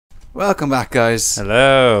Welcome back, guys.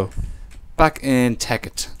 Hello. Back in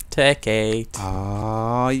Tekkit. Tekkit.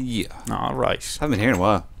 Oh, yeah. Alright. Haven't been here in a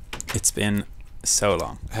while. It's been so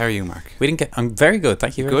long. How are you, Mark? We didn't get... I'm very good,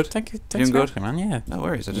 thank you. Good? Thank you. Doing Thanks for good? asking, man. Yeah. No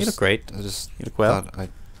worries. You look great. I just You look well. thought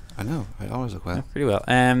I know. I always look well. Yeah, pretty well.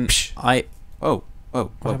 Whoa,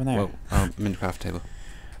 What happened there? whoa. Minecraft table.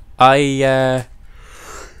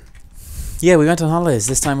 Yeah, we went on holidays.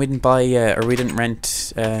 This time we didn't buy, or we didn't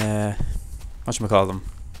rent, whatchamacall them?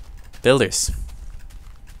 Builders.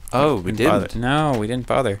 Oh, we didn't? Bother. No, we didn't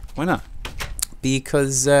bother. Why not?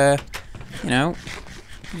 Because, you know,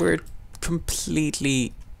 we're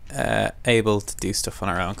completely able to do stuff on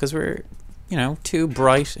our own. Because we're, you know, two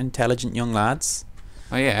bright, intelligent young lads.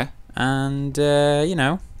 Oh, yeah. And, you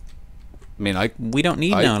know, I mean, we don't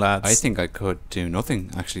need no lads. I think I could do nothing,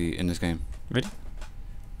 actually, in this game. Really?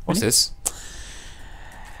 What's Really? this?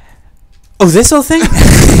 Oh, this whole thing?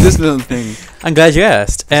 This little thing. I'm glad you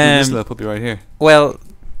asked. This little puppy right here. Well,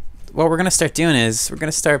 what we're gonna start doing is we're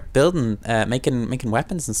gonna start building, making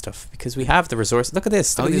weapons and stuff because we have the resources. Look at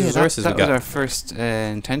this. Look at these resources that we was got. our first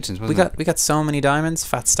intentions, wasn't it? We got so many diamonds,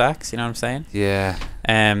 fat stacks. You know what I'm saying? Yeah.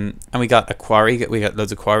 And we got a quarry. We got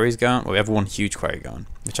loads of quarries going. Well, we have one huge quarry going,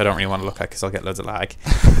 which I don't really want to look at because I'll get loads of lag.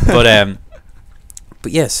 But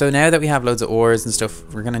yeah. So now that we have loads of ores and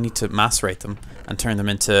stuff, we're gonna need to macerate them and turn them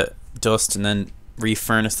into dust and then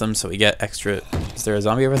refurnace them so we get extra. Is there a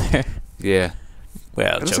zombie over there? Yeah.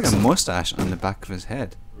 Well, It looks like a mustache on the back of his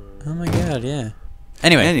head. Oh my god, yeah.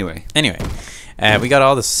 Anyway, we got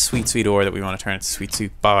all the sweet ore that we want to turn into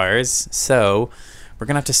sweet bars. So we're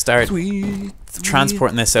gonna have to start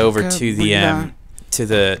transporting this over to the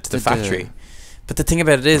factory. But the thing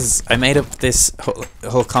about it is, I made up this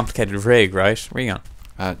whole complicated rig, right? Where are you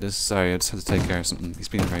going? Sorry, I just had to take care of something. He's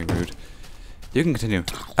being very rude. You can continue.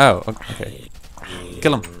 Oh, okay.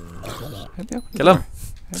 Kill him. Kill him.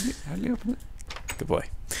 How do you open it? Good boy.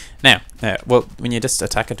 Now, well, when you just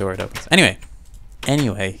attack a door, it opens. Anyway,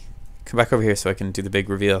 come back over here so I can do the big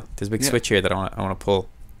reveal. There's a big switch here that I want to pull.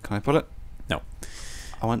 Can I pull it? No.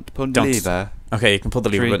 I want to pull the Don't. lever. Okay, you can pull the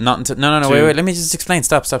lever, 3, but not until... No, wait, let me just explain.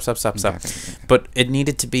 Stop. Okay. But it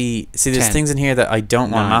needed to be... See, there's 10, things in here that I don't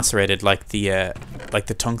want 9. macerated, like the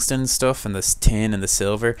tungsten stuff and the tin and the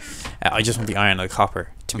silver. I just want the iron and the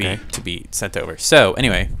copper to be sent over. So,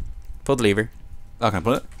 anyway, pull the lever. Oh, can I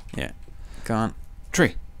pull it? Yeah. Go on.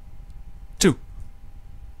 3, 2.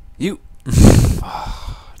 You.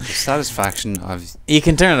 The satisfaction of... You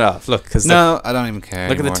can turn it off. Look, because... No, I don't even care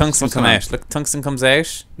Look at anymore. the tungsten What's come going on? out. Look, tungsten comes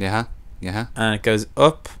out. Yeah. And it goes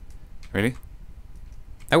up. Really?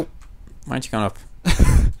 Oh, why aren't you going up?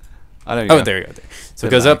 Oh, there you go. There you go. So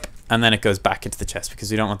it Bit goes lag. up and then it goes back into the chest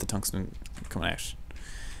because we don't want the tungsten coming out.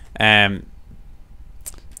 Can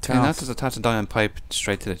Turn you not off. just attach a diamond pipe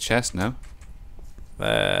straight to the chest now?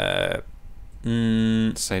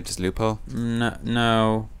 Save this loophole.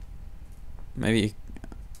 No. Maybe.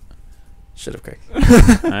 Shut up, Craig.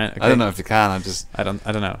 Alright, okay. I don't know if you can. I don't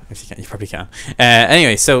know if you can. You probably can.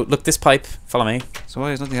 Anyway, so look, this pipe. Follow me. So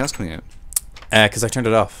why is nothing else coming out? Because I turned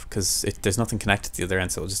it off because there's nothing connected to the other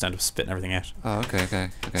end, so it'll just end up spitting everything out. Oh, okay.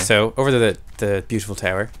 So over to the beautiful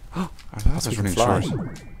tower. Our ladders we are running can fly.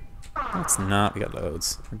 short. No, it's not. We got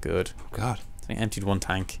loads. We're good. Oh God. I emptied one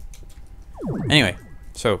tank. Anyway,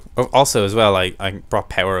 so also as well, I brought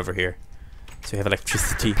power over here, so we have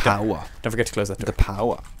electricity. Power. Don't forget to close that door. The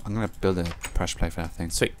power. I'm gonna build a pressure plate for that thing.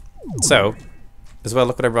 Sweet. So, as well,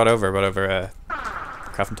 look what I brought over. I brought over a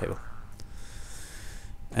crafting table.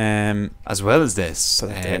 As well as this, Put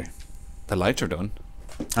that there. the lights are done.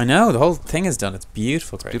 I know the whole thing is done. It's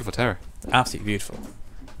beautiful, Craig. Beautiful tower. Absolutely beautiful.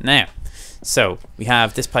 Now, so we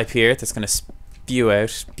have this pipe here that's going to spew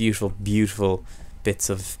out beautiful bits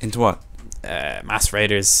of Into what?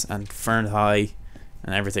 macerators and Fahrenheit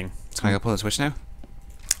and everything. Can I go pull the switch now?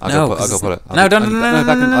 No, I'll go pull it. No, don't.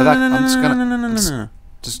 I'm just gonna. No.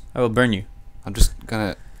 Just. I will burn you. I'm just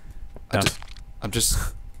gonna. Don't. I'm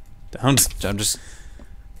just.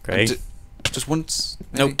 Craig. Just once.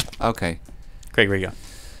 Maybe? Nope. Okay. Craig, where you go?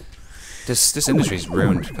 This industry's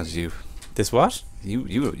ruined because of you. This what? You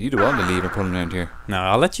do all the lever pulling around here. No,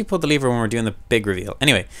 I'll let you pull the lever when we're doing the big reveal.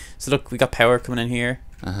 Anyway, so look, we got power coming in here.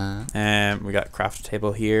 We got craft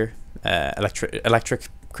table here. Electric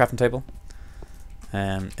crafting table.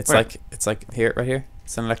 It's Where? like here, right here.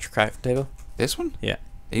 It's an electric crafting table. This one? Yeah.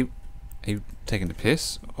 Are you taking the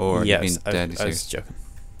piss or Yeah, you being deadly I was serious? joking.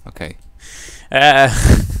 Okay.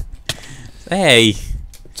 Hey.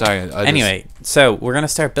 Sorry. Anyway, so we're gonna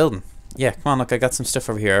start building. Yeah, come on, look, I got some stuff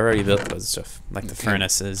over here. I already built loads of stuff, like the Okay,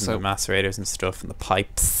 furnaces so- and the macerators and stuff and the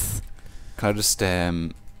pipes. Can I just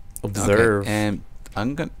Observe. Okay,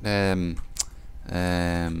 I'm gonna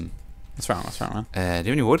What's wrong? What's wrong, man? Do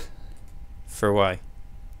you have any wood? For why?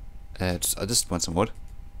 I just want some wood.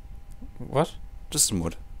 What? Just some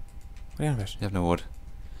wood. What are you on about? You have no wood.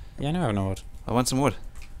 Yeah, I know I have no wood. I want some wood.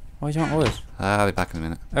 Why do you want wood? I'll be back in a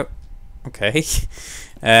minute. Oh, okay.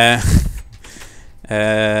 Now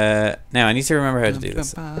I need to remember how to do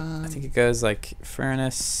this. I think it goes like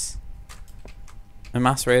furnace, a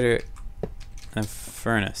macerator, and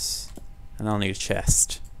furnace, and I'll need a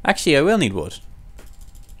chest. Actually, I will need wood.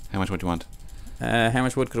 How much wood do you want? How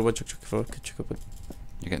much wood could a woodchuck wood?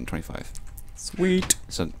 You're getting 25. Sweet.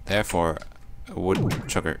 So therefore, a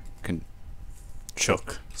woodchucker can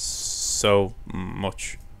Chuck so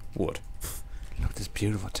much wood. look at this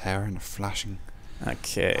beautiful tower and the flashing.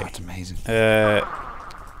 Okay. Oh, it's amazing.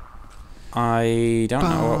 I don't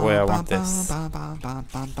know what way I want this.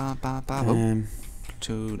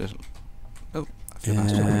 Too little. Oh, I feel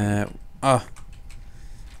bad. Oh,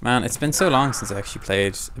 man, it's been so long since I actually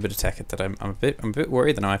played a bit of Tekkit that I'm a bit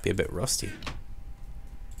worried that I might be a bit rusty.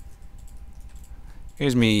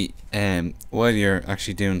 Here's me. While you're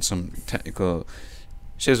actually doing some technical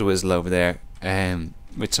shizzle whizzle over there,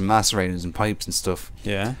 with some macerators and pipes and stuff.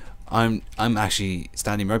 Yeah. I'm actually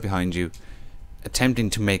standing right behind you, attempting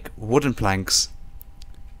to make wooden planks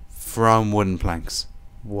from wooden planks.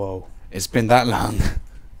 Whoa. It's been that long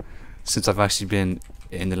since I've actually been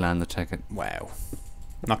in the land of Tekkit. Wow.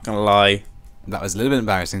 Not gonna lie. That was a little bit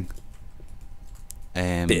embarrassing.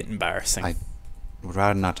 Bit embarrassing. I would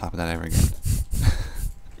rather not talk about that ever again.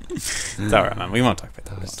 It's alright, man. We won't talk about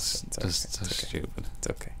that. That was just so stupid. It's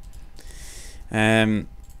okay.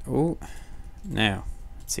 Oh, now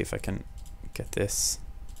let's see if I can get this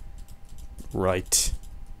right.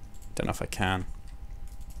 Don't know if I can.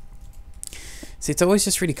 See, it's always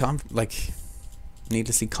just really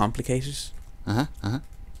needlessly complicated.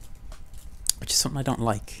 Which is something I don't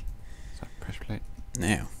like. Is that pressure plate?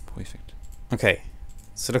 Now. Perfect. Okay.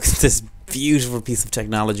 So look at this beautiful piece of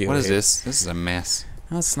technology. What over is here. this? This is a mess.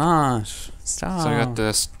 No, it's not. Stop. So I got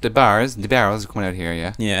the barrels coming out here,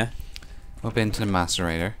 yeah. Yeah. Up into the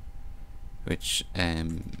macerator, which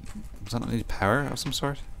does that not need power of some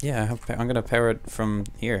sort? Yeah, I'm gonna power it from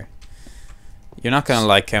here. You're not gonna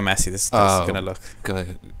like how messy this is gonna look.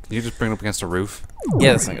 Good. Can you just bring it up against the roof?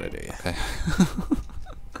 Yeah, that's not gonna do. Yeah. Okay.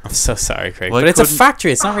 I'm so sorry, Craig, Well, but it's a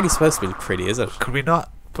factory. It's not really supposed to be pretty, is it? Could we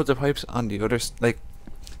not put the pipes on the others? Like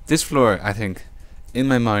this floor, I think, in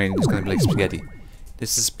my mind, is gonna be like spaghetti.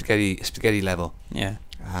 This is spaghetti level. Yeah.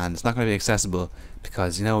 And it's not gonna be accessible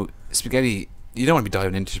because spaghetti. You don't want to be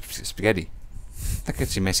diving into spaghetti. That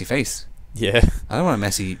gets you a messy face. Yeah. I don't want a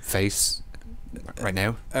messy face right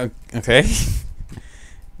now. Okay.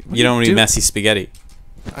 You don't need messy spaghetti.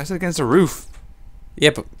 I said against the roof.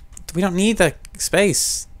 Yeah, but we don't need that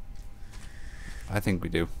space. I think we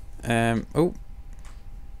do. Oh.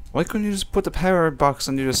 Why couldn't you just put the power box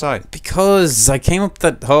on the other side? Because I came up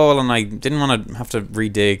that hole and I didn't want to have to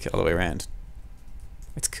redig all the way around.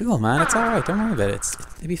 It's cool, man. It's alright. Don't worry about it.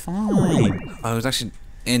 It'll be fine. I was actually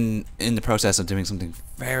in the process of doing something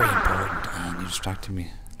very important and you distracted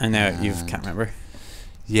me. And now you can't remember.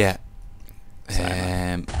 Yeah.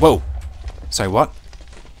 Sorry, whoa. Sorry, what?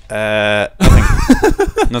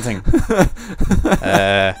 Nothing.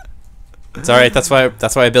 It's alright. That's why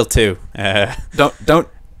I built two. Don't.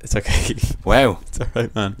 It's okay. Wow. It's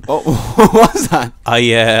alright, man. What was that?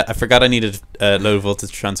 I forgot I needed a low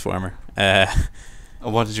voltage transformer.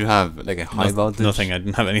 What did you have? Like a high voltage? Nothing. I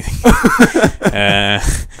didn't have anything.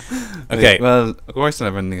 Okay. Well, of course, not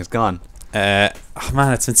everything is gone. Oh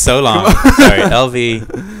man, it's been so long. Sorry,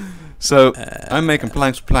 LV. So I'm making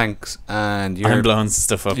planks, and I'm blowing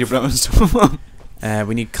stuff up. You're blowing stuff up.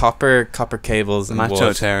 We need copper cables and Macho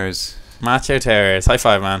wood. terrors. Macho terrors. High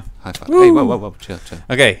five, man. High five. Hey, whoa, chill.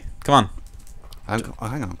 Okay, come on.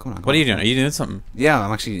 Hang on, come on. What are you doing? Are you doing something? Yeah,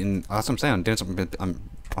 I'm actually in. That's what I'm saying. I'm doing something.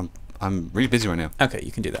 I'm really busy right now. Okay,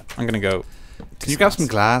 you can do that. I'm gonna go. Can you grab some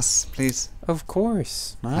glass, please? Of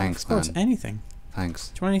course, man. Thanks, of course, man. anything. Thanks.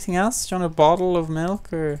 Do you want anything else? Do you want a bottle of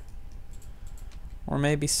milk or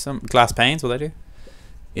maybe some glass panes? Will I do?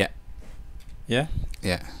 Yeah. Yeah.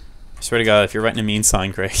 Yeah. I swear to God, if you're writing a mean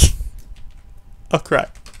sign, Craig, I'll cry.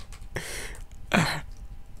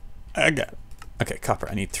 Okay, copper.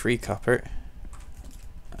 I need 3 copper.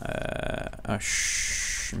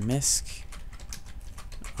 Schmisk.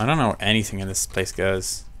 I don't know where anything in this place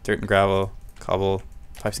goes. Dirt and gravel, cobble,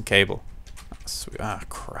 pipes and cable. Oh, sweet.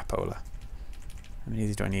 Crapola. How many of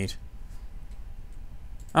these do I need?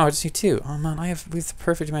 Oh, I just need 2. Oh man, we have the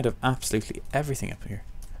perfect amount of absolutely everything up here.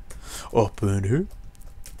 Up in here.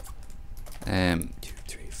 2,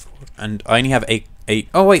 3, 4. And I only have 8.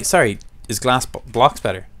 Oh wait, sorry. Is glass blocks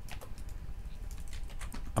better?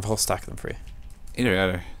 have a whole stack of them for you.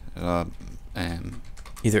 Either.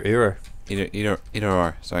 Either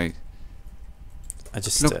or. Sorry. I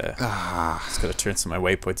just Look. just gotta turn some of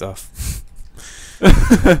my waypoints off.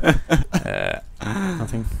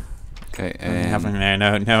 Nothing. Okay. Nothing happening there.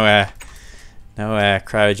 No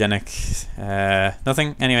cryogenic.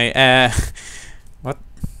 Nothing. Anyway. What?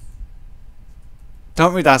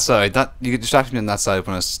 Don't read that side. That you distracted me on that side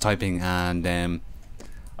when I was typing, and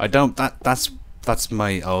I don't. That's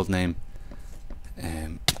my old name.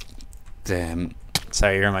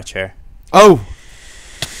 Sorry, you're in my chair. Oh.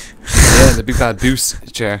 Yeah, the big bad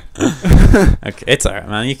boost chair. Okay, it's alright,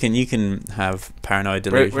 man. You can have paranoid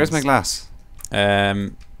delusions. Where's my glass?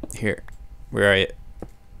 Here. Where are you?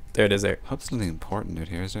 There it is. There. Hope there's nothing important out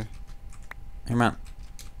here, is there? Hey, man.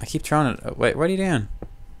 I keep throwing it. Wait, what are you doing?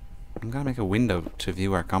 I'm gonna make a window to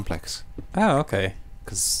view our complex. Oh, okay.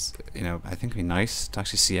 Because I think it'd be nice to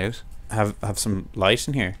actually see out. Have some light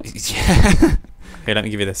in here. Yeah. Here, let me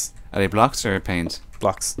give you this. Are they blocks or panes?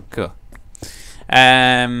 Blocks. Cool.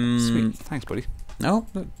 Sweet. Thanks, buddy. No,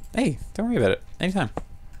 hey, don't worry about it. Anytime.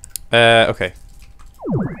 Okay.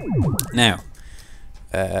 Now,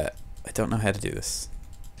 I don't know how to do this.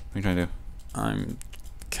 What are you trying to do? I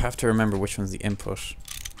have to remember which one's the input.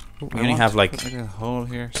 We I only want have to like put a hole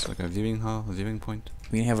here, so like a viewing hole, a viewing point.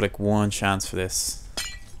 we only have like one chance for this.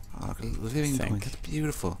 Oh, a viewing Think. point. That's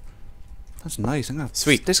beautiful. That's nice. I'm gonna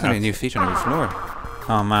Sweet. This is gonna be a new feature on every floor.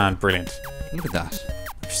 Oh man, brilliant! Look at that.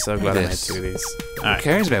 I'm so glad I made this. 2 of these. Who Alright.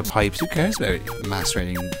 cares about pipes? Who cares about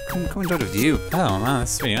macerating? Come enjoy the view. Oh man,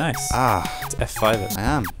 that's really nice. Ah, It's F5 it. I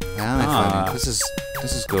am. Ah. This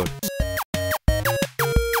is good.